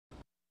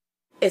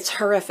It's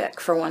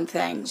horrific, for one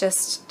thing.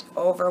 Just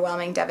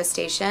overwhelming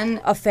devastation.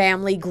 A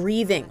family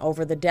grieving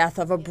over the death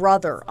of a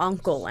brother,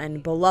 uncle,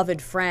 and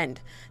beloved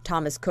friend.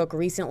 Thomas Cook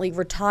recently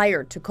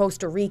retired to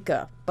Costa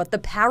Rica, but the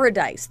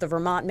paradise the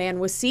Vermont man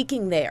was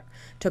seeking there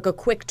took a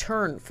quick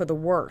turn for the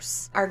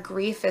worse. Our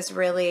grief is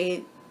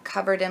really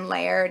covered and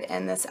layered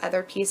in this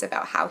other piece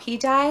about how he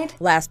died.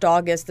 Last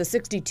August, the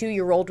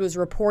 62-year-old was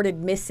reported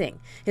missing.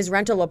 His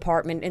rental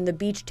apartment in the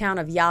beach town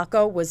of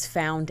Yaco was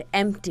found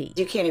empty.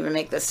 You can't even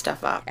make this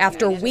stuff up.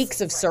 After weeks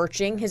of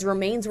searching, his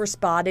remains were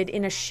spotted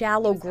in a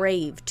shallow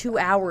grave 2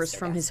 hours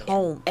from his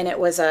home. And it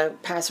was a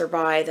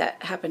passerby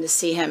that happened to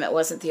see him. It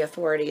wasn't the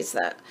authorities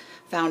that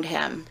found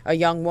him. A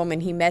young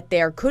woman he met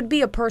there could be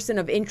a person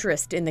of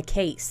interest in the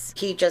case.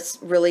 He just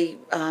really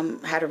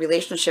had a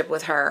relationship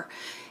with her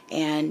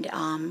and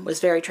was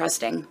a very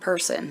trusting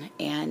person,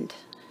 and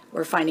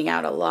we're finding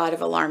out a lot of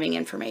alarming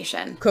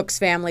information. Cook's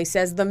family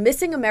says the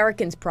Missing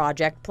Americans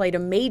Project played a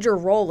major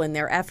role in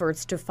their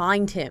efforts to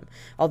find him.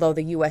 Although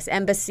the U.S.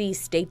 Embassy,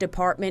 State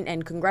Department,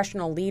 and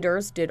congressional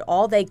leaders did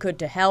all they could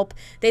to help,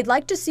 they'd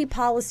like to see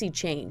policy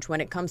change when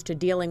it comes to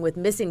dealing with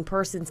missing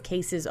persons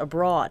cases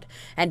abroad.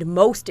 And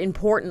most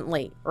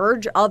importantly,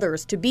 urge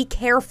others to be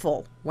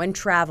careful when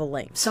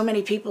traveling. So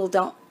many people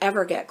don't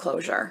ever get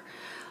closure.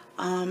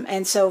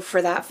 And so for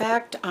that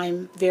fact,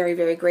 I'm very,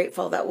 very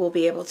grateful that we'll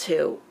be able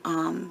to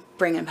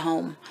bring him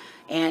home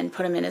and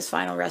put him in his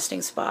final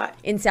resting spot.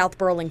 In South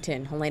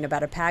Burlington, Helena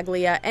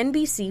Battipaglia,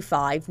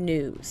 NBC5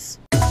 News.